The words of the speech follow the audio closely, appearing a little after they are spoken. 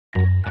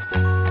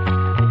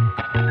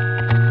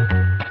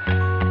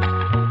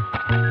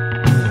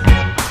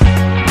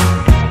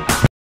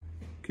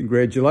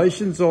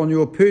Congratulations on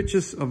your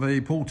purchase of a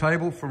pool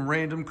table from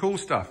Random Cool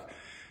Stuff.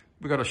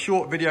 We've got a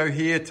short video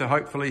here to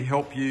hopefully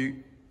help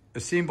you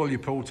assemble your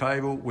pool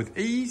table with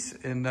ease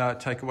and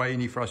take away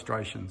any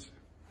frustrations.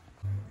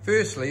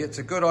 Firstly, it's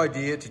a good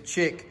idea to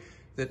check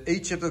that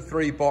each of the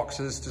 3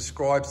 boxes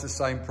describes the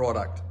same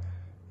product,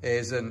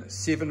 as in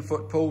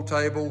 7-foot pool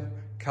table,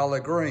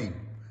 color green.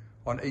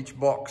 On each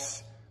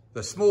box,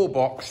 the small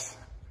box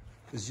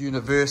is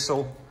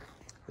universal.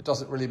 It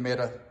doesn't really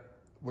matter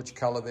which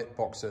color that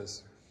box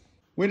is.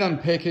 When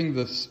unpacking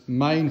this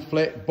main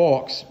flat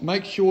box,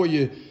 make sure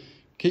you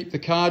keep the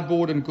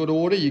cardboard in good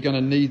order. You're going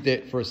to need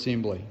that for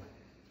assembly.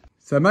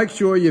 So make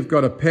sure you've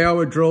got a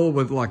power drill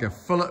with like a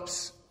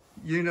Phillips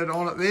unit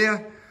on it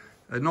there,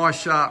 a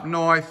nice sharp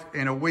knife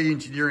and a wee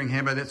engineering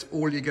hammer. That's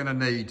all you're going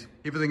to need.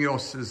 Everything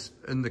else is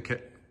in the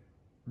kit,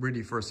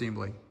 ready for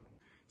assembly.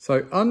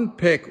 So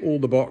unpack all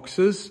the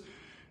boxes,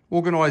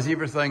 organize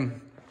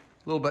everything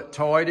a little bit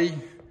tidy.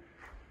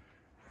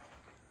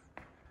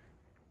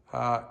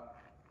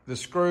 The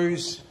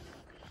screws,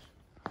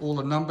 all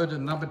are numbered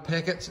in numbered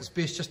packets. It's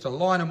best just to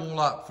line them all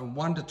up from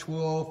 1 to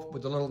 12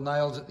 with the little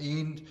nails at the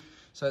end,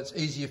 so it's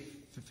easier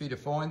for you to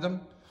find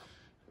them.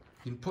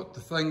 You can put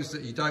the things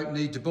that you don't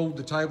need to build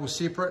the table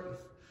separate.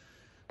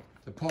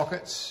 The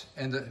pockets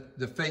and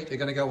the feet are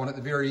going to go on at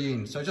the very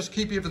end. So just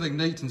keep everything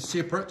neat and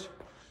separate.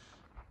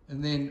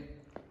 And then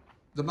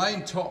the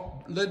main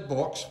top lid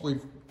box,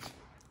 we've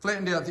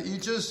flattened out the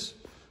edges,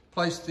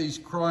 placed these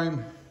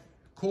chrome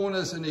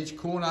corners in each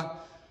corner,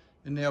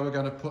 and now we're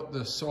going to put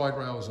the side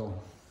rails on.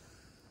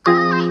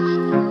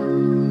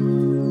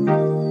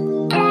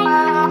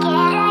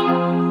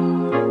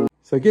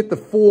 So get the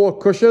 4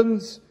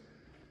 cushions,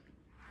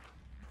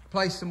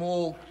 place them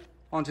all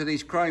onto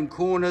these chrome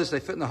corners. They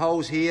fit in the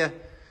holes here.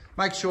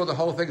 Make sure the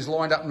whole thing's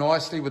lined up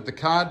nicely with the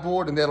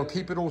cardboard, and that'll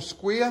keep it all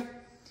square.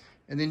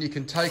 And then you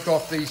can take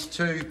off these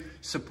 2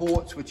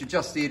 supports, which are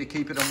just there to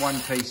keep it in one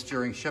piece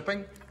during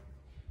shipping.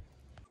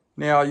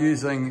 Now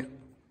using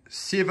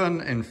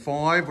 7 and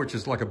 5, which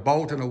is like a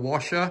bolt and a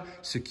washer,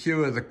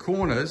 secure the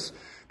corners,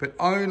 but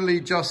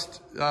only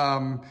just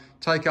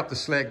take up the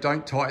slack.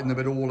 Don't tighten them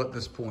at all at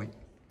this point.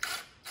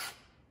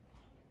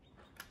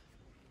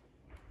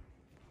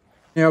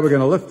 Now we're going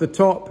to lift the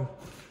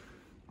top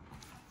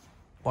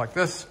like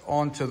this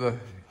onto the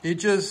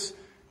edges,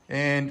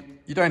 and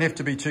you don't have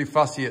to be too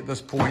fussy at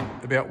this point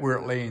about where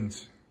it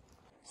lands.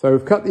 So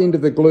we've cut the end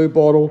of the glue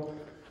bottle,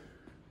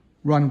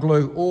 run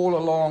glue all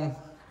along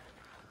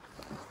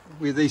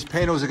where these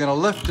panels are going to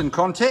lift in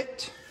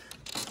contact,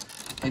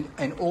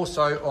 and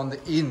also on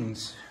the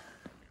ends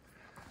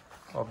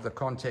of the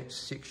contact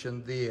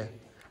section there.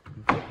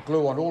 Put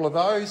glue on all of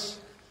those,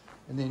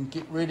 and then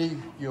get ready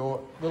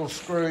your little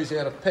screws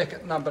out of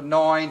packet number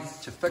 9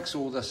 to fix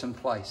all this in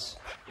place.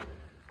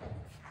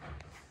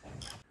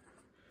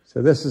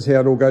 So this is how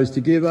it all goes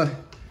together.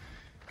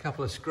 A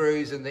couple of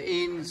screws in the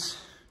ends.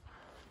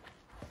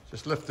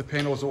 Just lift the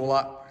panels all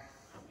up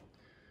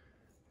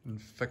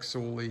and fix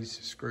all these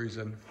screws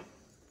in.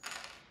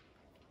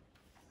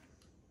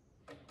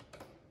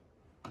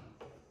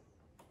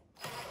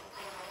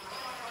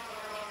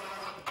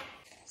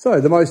 So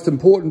the most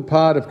important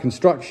part of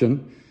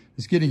construction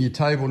is getting your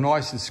table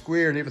nice and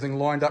square and everything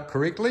lined up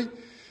correctly.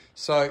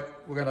 So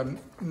we're going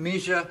to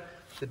measure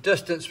the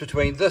distance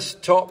between this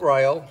top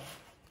rail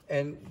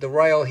and the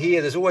rail here.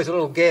 There's always a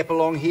little gap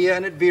along here,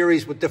 and it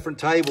varies with different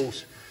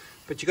tables.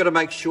 But you've got to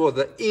make sure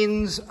the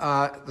ends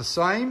are the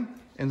same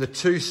and the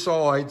 2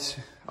 sides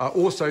are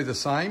also the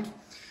same.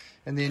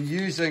 And then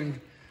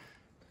using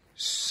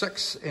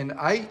 6 and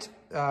 8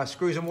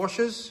 screws and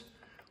washers,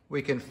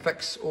 we can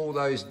fix all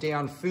those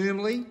down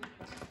firmly.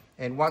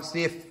 And once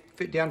they're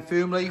fit down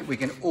firmly, we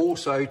can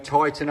also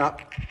tighten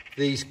up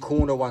these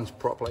corner ones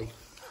properly.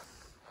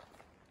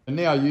 And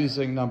now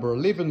using number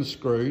 11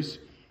 screws,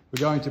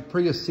 we're going to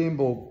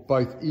pre-assemble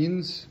both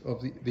ends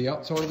of the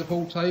outside of the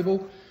pool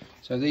table.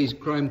 So these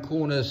chrome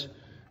corners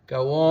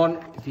go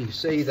on. If you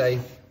see, they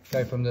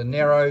go from the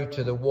narrow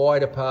to the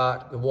wider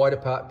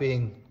part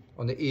being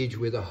on the edge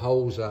where the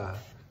holes are.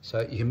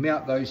 So you can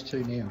mount those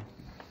 2 now.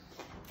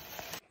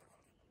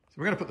 So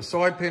we're going to put the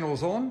side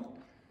panels on.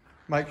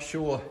 Make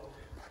sure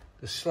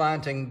the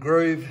slanting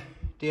groove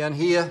down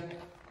here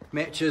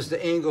matches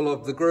the angle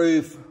of the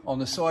groove on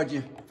the side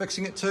you're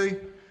fixing it to,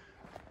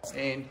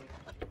 and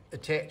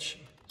attach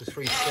the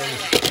 3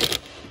 screws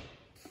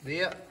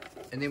there.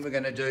 And then we're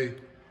going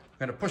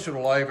to push it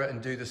all over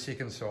and do the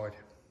second side.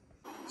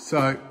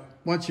 So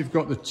once you've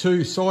got the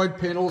 2 side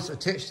panels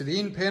attached to the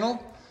end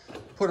panel,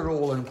 put it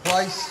all in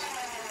place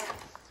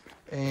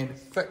and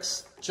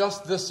fix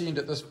just this end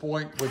at this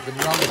point with the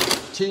number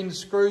 10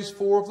 screws,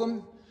 4 of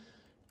them.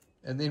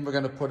 And then we're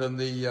going to put in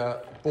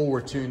the ball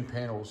return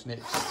panels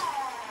next.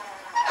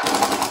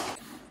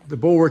 The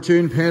ball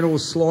return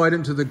panels slide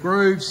into the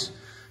grooves.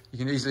 You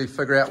can easily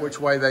figure out which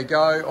way they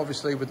go.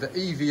 Obviously with the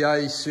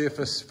EVA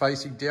surface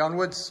facing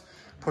downwards,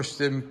 push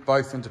them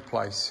both into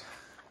place.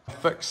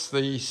 Fix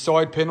the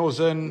side panels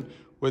in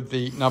with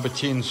the number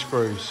 10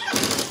 screws.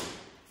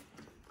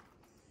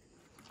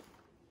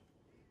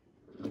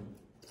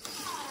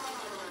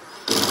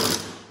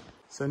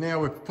 So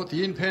now we've put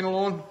the end panel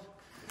on.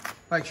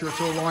 Make sure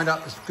it's all lined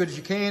up as good as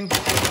you can.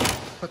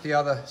 Put the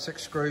other 6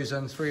 screws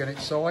in, 3 on each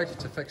side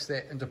to fix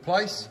that into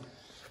place.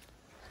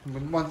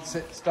 And once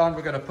that's done,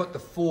 we're going to put the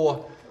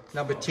 4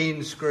 number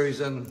 10 screws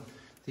in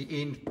the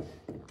end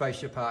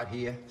fascia part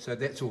here. So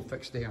that's all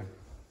fixed down.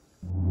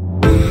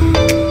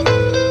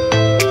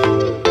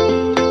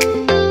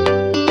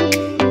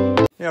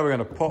 Now we're going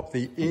to pop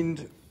the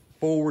end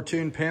ball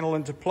return panel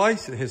into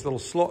place. It has little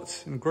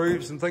slots and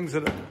grooves and things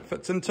that it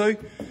fits into,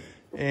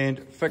 and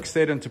fix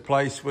that into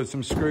place with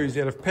some screws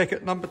out of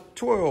packet number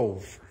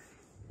 12.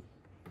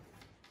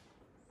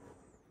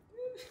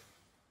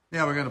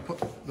 Now we're going to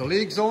put the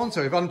legs on.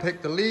 So we've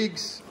unpicked the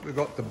legs. We've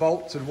got the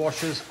bolts and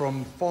washers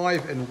from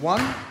 5 and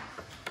 1,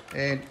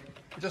 and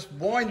just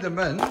wind them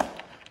in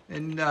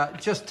and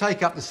just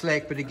take up the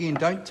slack. But again,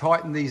 don't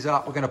tighten these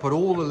up. We're going to put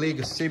all the leg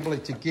assembly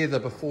together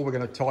before we're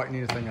going to tighten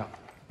anything up.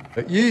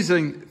 But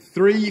using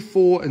 3,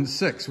 4 and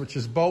 6, which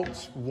is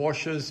bolts,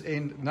 washers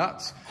and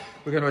nuts,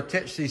 we're going to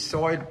attach these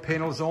side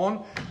panels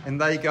on, and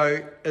they go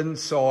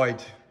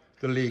inside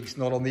the legs,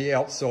 not on the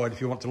outside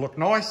if you want to look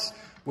nice,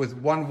 with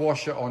 1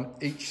 washer on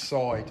each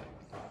side.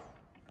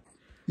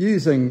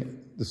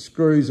 Using the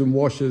screws and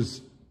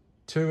washers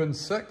 2 and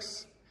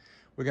 6,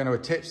 we're going to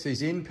attach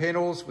these end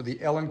panels with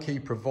the Allen key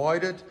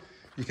provided.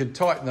 You can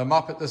tighten them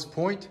up at this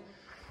point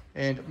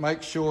and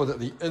make sure that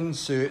the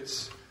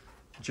inserts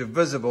which are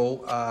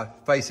visible are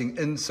facing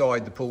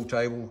inside the pool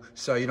table,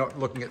 so you're not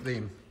looking at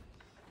them.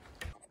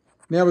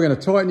 Now we're going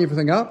to tighten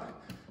everything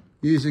up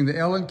using the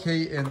Allen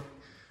key, and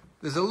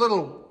there's a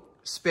little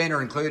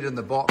spanner included in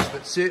the box,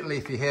 but certainly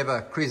if you have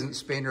a crescent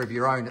spanner of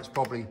your own, it's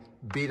probably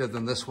better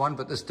than this one,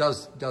 but this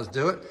does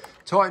do it.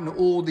 Tighten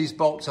all these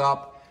bolts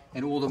up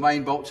and all the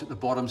main bolts at the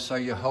bottom so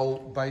your whole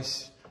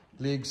base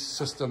legs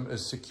system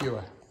is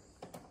secure.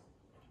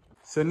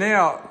 So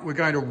now we're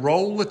going to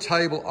roll the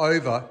table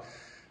over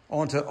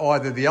onto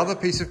either the other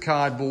piece of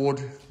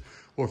cardboard,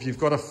 or if you've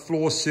got a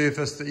floor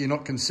surface that you're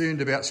not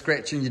concerned about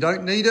scratching, you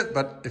don't need it,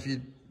 but if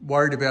you're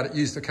worried about it,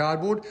 use the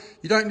cardboard.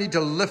 You don't need to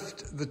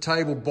lift the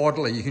table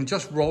bodily, you can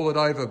just roll it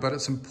over, but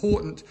it's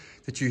important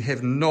that you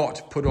have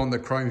not put on the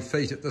chrome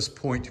feet at this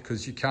point,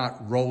 because you can't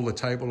roll the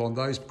table on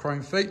those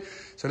chrome feet.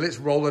 So let's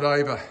roll it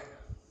over.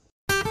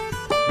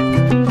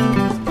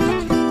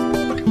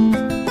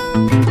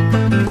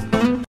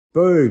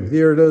 Boom,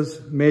 there it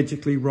is,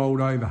 magically rolled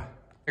over.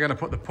 We're going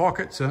to put the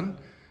pockets in.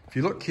 If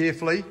you look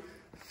carefully,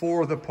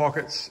 4 of the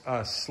pockets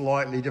are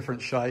slightly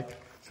different shape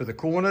for the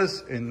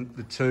corners, and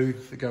the 2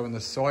 that go in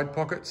the side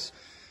pockets.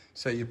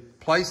 So you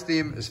place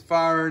them as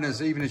far in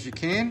as even as you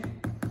can,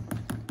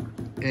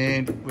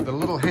 and with the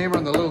little hammer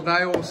and the little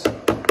nails, 1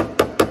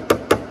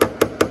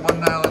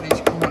 nail in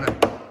each corner.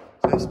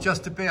 So it's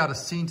just about 1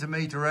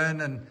 centimetre in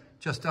and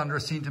just under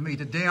 1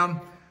 centimetre down,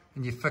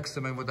 and you fix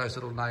them in with those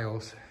little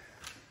nails.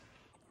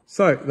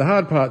 So the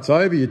hard part's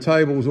over, your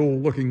table's all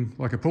looking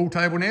like a pool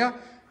table now,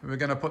 and we're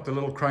going to put the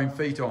little chrome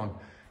feet on.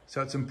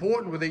 So it's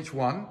important with each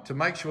one to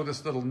make sure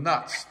this little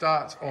nut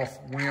starts off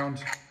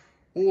wound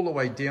all the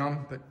way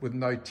down, but with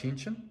no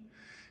tension.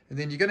 And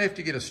then you're going to have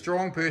to get a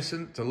strong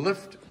person to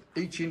lift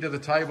each end of the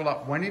table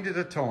up 1 end at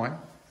a time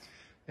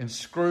and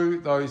screw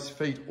those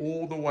feet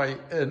all the way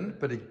in,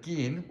 but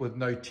again with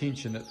no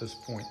tension at this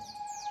point.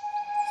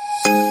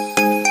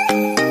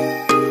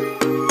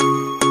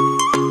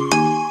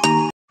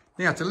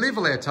 Now, to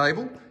level our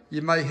table,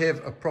 you may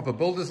have a proper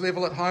builder's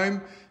level at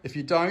home. If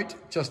you don't,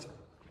 just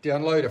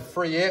download a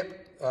free app,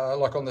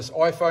 like on this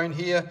iPhone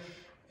here,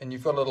 and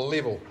you've got a little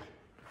level.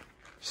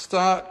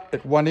 Start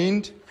at one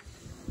end.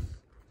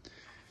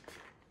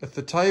 If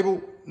the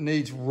table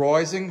needs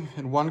rising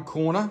in one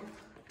corner,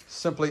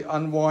 simply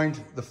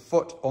unwind the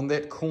foot on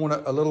that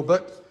corner a little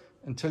bit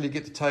until you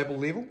get the table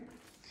level.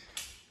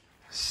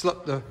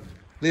 Slip the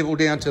level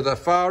down to the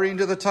far end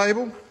of the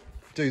table.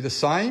 Do the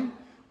same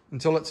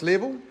until it's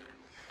level.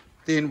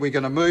 Then we're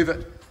going to move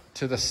it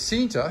to the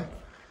center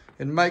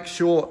and make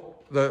sure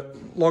the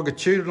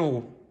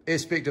longitudinal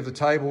aspect of the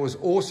table is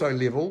also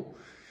level.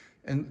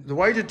 And the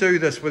way to do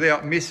this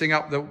without messing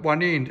up the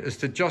one end is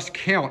to just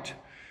count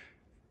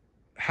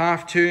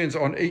half turns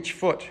on each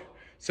foot.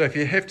 So if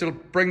you have to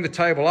bring the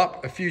table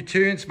up a few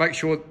turns, make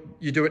sure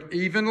you do it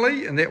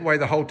evenly, and that way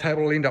the whole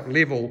table will end up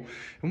level.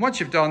 And once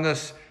you've done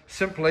this,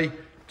 simply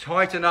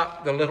tighten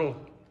up the little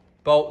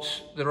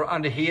bolts that are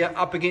under here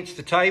up against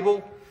the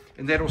table,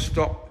 and that'll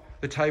stop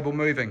the table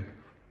moving.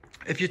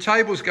 If your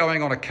table's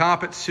going on a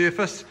carpet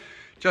surface,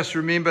 just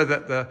remember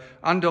that the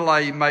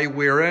underlay may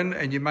wear in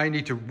and you may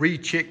need to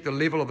recheck the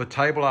level of the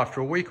table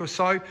after a week or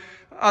so.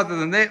 Other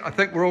than that, I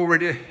think we're all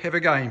ready to have a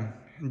game.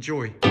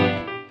 Enjoy.